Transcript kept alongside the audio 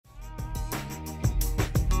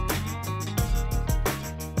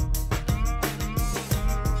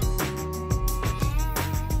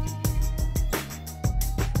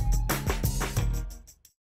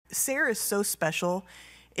SARE is so special.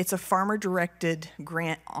 It's a farmer-directed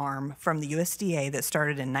grant arm from the USDA that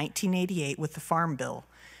started in 1988 with the Farm Bill,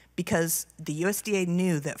 because the USDA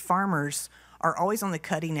knew that farmers are always on the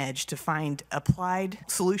cutting edge to find applied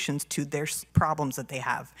solutions to their problems that they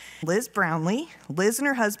have. Brownlee, Liz and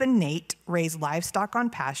her husband Nate raise livestock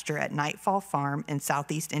on pasture at Nightfall Farm in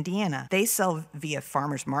southeast Indiana. They sell via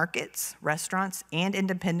farmers markets, restaurants, and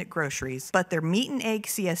independent groceries, but their meat and egg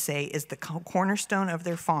CSA is the cornerstone of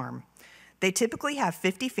their farm. They typically have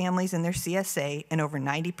 50 families in their CSA and over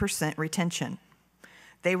 90% retention.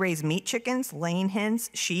 They raise meat chickens, laying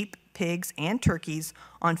hens, sheep, pigs, and turkeys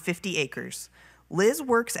on 50 acres. Liz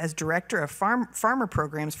works as director of farmer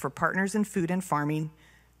programs for Partners in Food and Farming,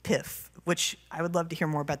 PIF, which I would love to hear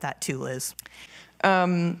more about that too, Liz.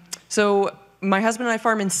 So my husband and I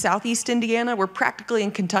farm in southeast Indiana. We're practically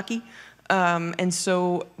in Kentucky. And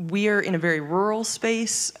so we are in a very rural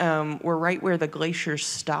space. We're right where the glaciers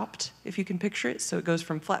stopped, if you can picture it. So it goes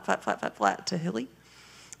from flat, flat, flat, flat, flat to hilly.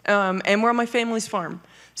 And we're on my family's farm.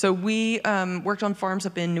 So we worked on farms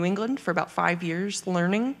up in New England for about 5 years,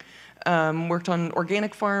 learning. Worked on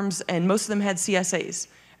organic farms, and most of them had CSAs.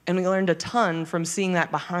 And we learned a ton from seeing that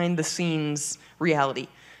behind-the-scenes reality.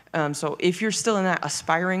 So if you're still in that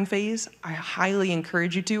aspiring phase, I highly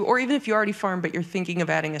encourage you to, or even if you already farm but you're thinking of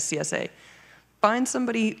adding a CSA, find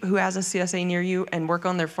somebody who has a CSA near you and work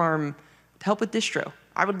on their farm to help with distro.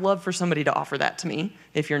 I would love for somebody to offer that to me,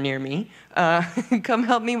 if you're near me. Come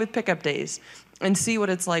help me with pickup days and see what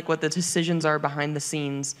it's like, what the decisions are behind the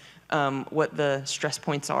scenes, what the stress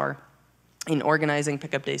points are in organizing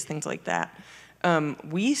pickup days, things like that.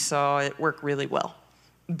 We saw it work really well,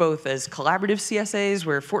 both as collaborative CSAs,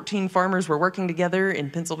 where 14 farmers were working together in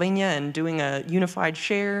Pennsylvania and doing a unified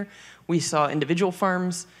share. We saw individual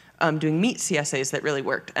farms doing meat CSAs that really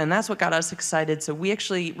worked, and that's what got us excited. So we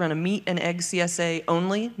actually run a meat and egg CSA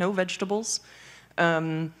only, no vegetables.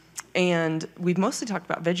 And we've mostly talked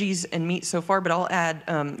about veggies and meat so far, but I'll add,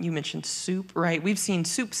 you mentioned soup, right? We've seen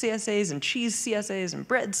soup CSAs and cheese CSAs and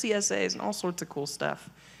bread CSAs and all sorts of cool stuff.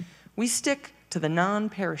 We stick to the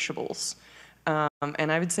non-perishables.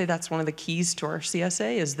 And I would say that's one of the keys to our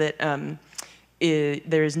CSA is that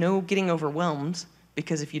there is no getting overwhelmed,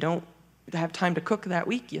 because if you don't have time to cook that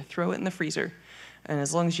week, you throw it in the freezer. And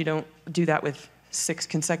as long as you don't do that with 6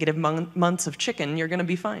 consecutive months of chicken, you're gonna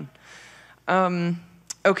be fine.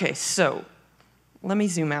 Okay, so let me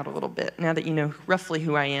zoom out a little bit now that you know roughly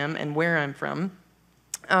who I am and where I'm from.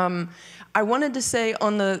 I wanted to say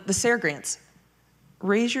on the SARE grants,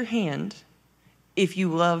 raise your hand if you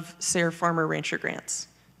love SARE Farmer Rancher grants.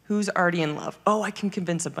 Who's already in love? Oh, I can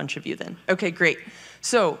convince a bunch of you then. Okay, great.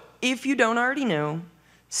 So if you don't already know,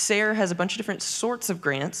 SARE has a bunch of different sorts of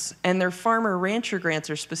grants, and their Farmer Rancher grants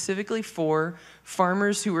are specifically for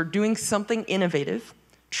farmers who are doing something innovative,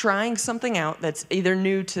 trying something out that's either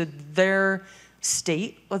new to their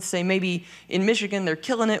state. Let's say maybe in Michigan, they're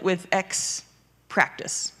killing it with X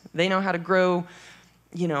practice. They know how to grow,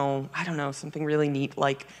 you know, I don't know, something really neat,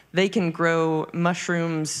 like they can grow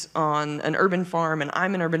mushrooms on an urban farm, and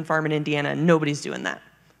I'm an urban farm in Indiana, and nobody's doing that.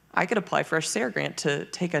 I could apply for a SARE grant to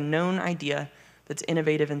take a known idea that's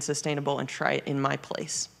innovative and sustainable and try it in my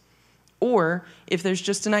place. Or if there's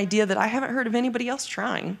just an idea that I haven't heard of anybody else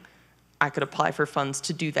trying, I could apply for funds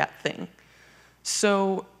to do that thing.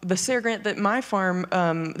 So the SARE grant that my farm,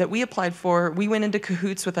 that we applied for, we went into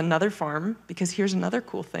cahoots with another farm, because here's another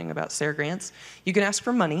cool thing about SARE grants. You can ask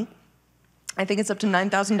for money. I think it's up to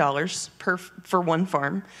 $9,000 for one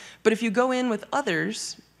farm. But if you go in with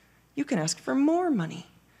others, you can ask for more money,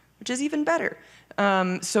 which is even better.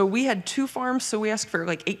 So we had 2 farms, so we asked for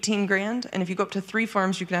like 18 grand. And if you go up to 3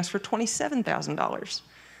 farms, you can ask for $27,000.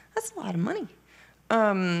 That's a lot of money.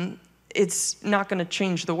 It's not going to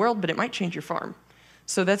change the world, but it might change your farm.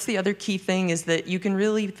 So that's the other key thing, is that you can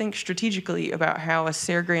really think strategically about how a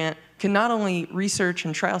SARE grant can not only research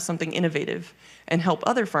and trial something innovative and help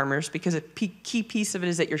other farmers, because a key piece of it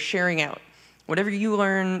is that you're sharing out. Whatever you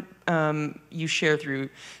learn, you share through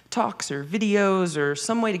talks or videos or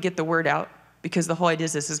some way to get the word out, because the whole idea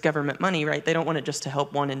is this is government money, right? They don't want it just to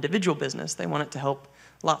help one individual business. They want it to help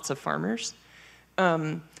lots of farmers.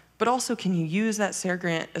 But also, can you use that SARE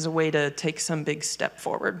grant as a way to take some big step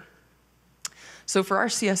forward? So for our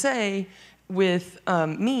CSA, with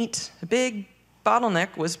meat, a big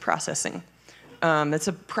bottleneck was processing. That's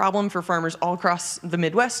a problem for farmers all across the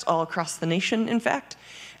Midwest, all across the nation, in fact.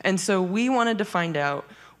 And so we wanted to find out,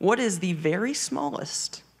 what is the very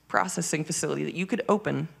smallest processing facility that you could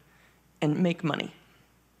open and make money?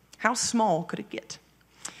 How small could it get?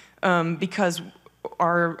 Because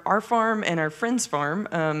our farm and our friend's farm,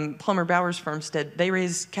 Plummer Bowers Farmstead, they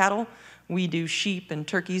raise cattle We do sheep and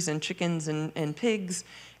turkeys and chickens and pigs.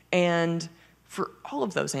 And for all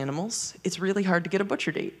of those animals, it's really hard to get a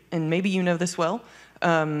butcher date. And maybe you know this well.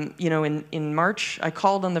 You know, in March, I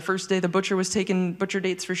called on the first day the butcher was taking butcher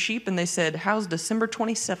dates for sheep, and they said, how's December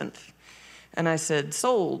 27th? And I said,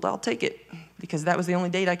 sold, I'll take it, because that was the only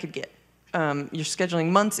date I could get. You're scheduling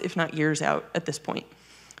months, if not years out at this point.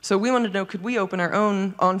 So we wanted to know, could we open our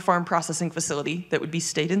own on-farm processing facility that would be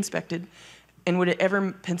state inspected, and would it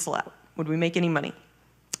ever pencil out? Would we make any money?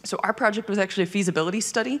 So our project was actually a feasibility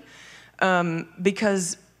study,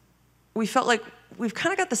 because we felt like we've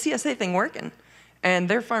kind of got the CSA thing working. And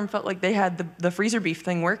their farm felt like they had the freezer beef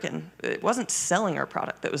thing working. It wasn't selling our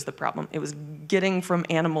product that was the problem. It was getting from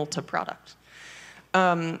animal to product.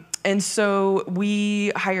 And so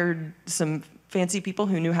we hired some fancy people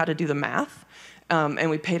who knew how to do the math.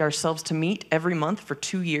 And we paid ourselves to meet every month for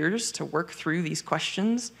 2 years to work through these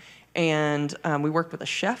questions. And we worked with a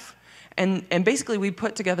chef. And basically, we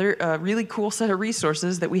put together a really cool set of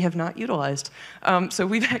resources that we have not utilized. So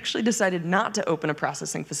we've actually decided not to open a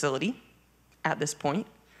processing facility at this point.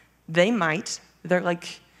 They might. They're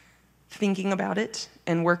like thinking about it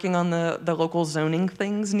and working on the local zoning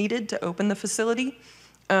things needed to open the facility.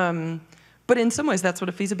 But in some ways, that's what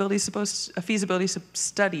a feasibility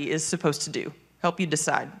study is supposed to do. Help you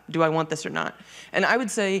decide, do I want this or not? And I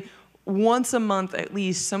would say once a month at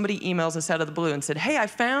least, somebody emails us out of the blue and said, hey, I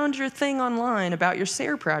found your thing online about your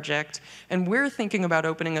SARE project, and we're thinking about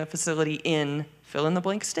opening a facility in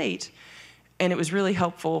fill-in-the-blank state. And it was really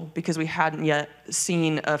helpful because we hadn't yet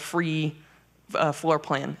seen a free floor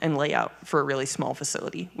plan and layout for a really small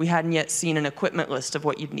facility. We hadn't yet seen an equipment list of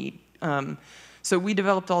what you'd need. So we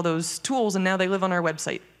developed all those tools, and now they live on our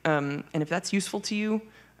website. And if that's useful to you,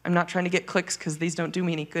 I'm not trying to get clicks because these don't do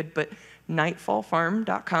me any good, but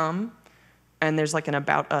nightfallfarm.com, and there's like an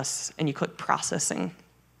About Us, and you click Processing.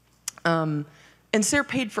 And SARE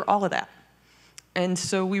paid for all of that. And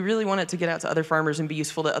so we really want it to get out to other farmers and be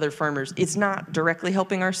useful to other farmers. It's not directly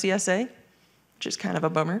helping our CSA, which is kind of a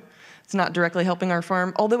bummer. It's not directly helping our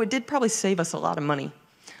farm, although it did probably save us a lot of money.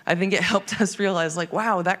 I think it helped us realize, like,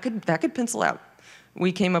 wow, that could pencil out.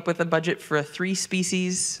 We came up with a budget for a 3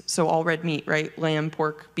 species, so all red meat, right? Lamb,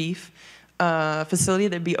 pork, beef, facility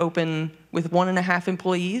that'd be open with 1.5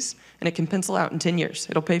 employees, and it can pencil out in 10 years.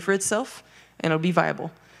 It'll pay for itself, and it'll be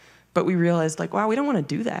viable. But we realized, like, wow, we don't want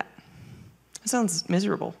to do that. That sounds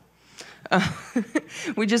miserable.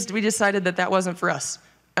 We decided that wasn't for us,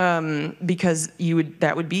 because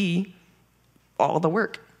that would be all the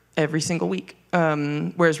work every single week.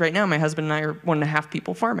 Whereas right now, my husband and I are 1.5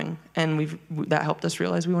 people farming, and that helped us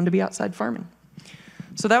realize we wanted to be outside farming.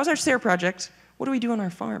 So that was our SARE project. What do we do on our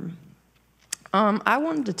farm? I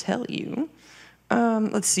wanted to tell you,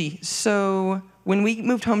 let's see. So when we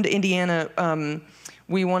moved home to Indiana,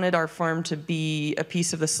 we wanted our farm to be a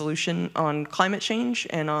piece of the solution on climate change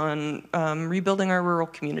and on rebuilding our rural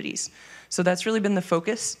communities. So that's really been the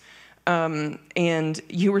focus. And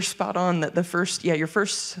you were spot on that your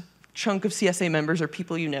first chunk of CSA members are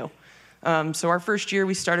people you know. So our first year,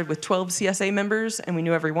 we started with 12 CSA members, and we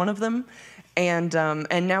knew every one of them. And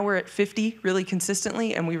now we're at 50 really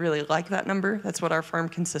consistently, and we really like that number. That's what our farm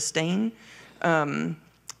can sustain.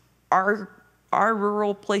 Our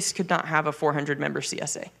rural place could not have a 400-member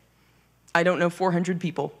CSA. I don't know 400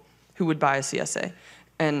 people who would buy a CSA,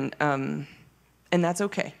 and that's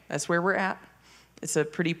okay. That's where we're at. It's a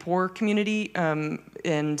pretty poor community, and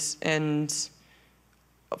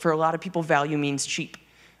for a lot of people, value means cheap.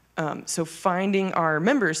 So finding our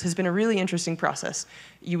members has been a really interesting process.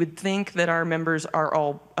 You would think that our members are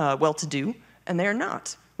all well-to-do, and they are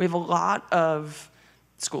not. We have a lot of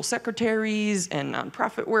school secretaries and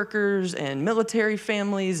nonprofit workers and military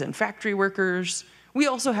families and factory workers. We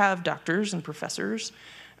also have doctors and professors,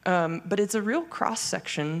 but it's a real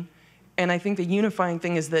cross-section, and I think the unifying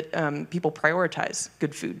thing is that people prioritize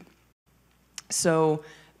good food. So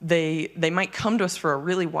they might come to us for a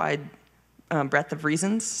really wide breadth of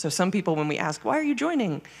reasons. So some people, when we ask, why are you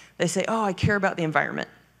joining? They say, oh, I care about the environment.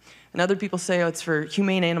 And other people say, oh, it's for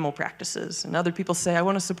humane animal practices. And other people say, I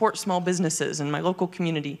want to support small businesses in my local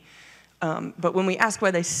community. But when we ask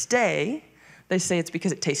why they stay, they say it's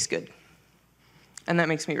because it tastes good. And that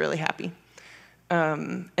makes me really happy.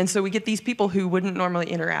 And so we get these people who wouldn't normally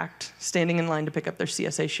interact, standing in line to pick up their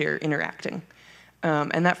CSA share, interacting.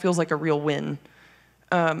 And that feels like a real win.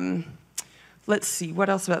 Let's see, what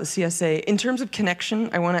else about the CSA? In terms of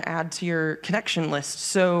connection, I want to add to your connection list.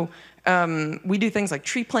 So we do things like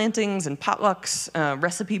tree plantings and potlucks,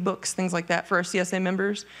 recipe books, things like that for our CSA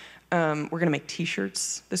members. We're going to make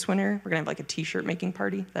T-shirts this winter. We're going to have like a T-shirt making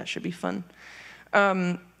party. That should be fun.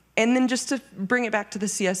 And then just to bring it back to the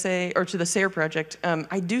CSA, or to the SARE project,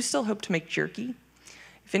 I do still hope to make jerky.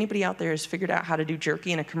 If anybody out there has figured out how to do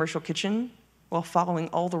jerky in a commercial kitchen while following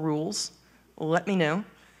all the rules, let me know.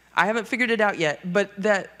 I haven't figured it out yet, but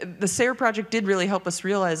the SARE project did really help us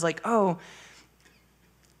realize, like, oh,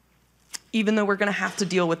 even though we're going to have to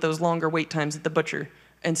deal with those longer wait times at the butcher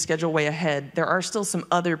and schedule way ahead, there are still some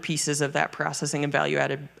other pieces of that processing and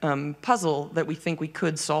value-added puzzle that we think we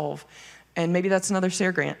could solve. And maybe that's another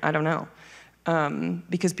SARE grant, I don't know.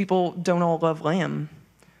 Because people don't all love lamb,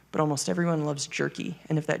 but almost everyone loves jerky.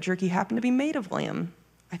 And if that jerky happened to be made of lamb,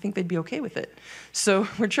 I think they'd be okay with it. So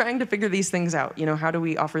we're trying to figure these things out. You know, how do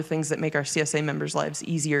we offer things that make our CSA members' lives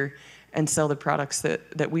easier and sell the products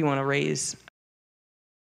that we want to raise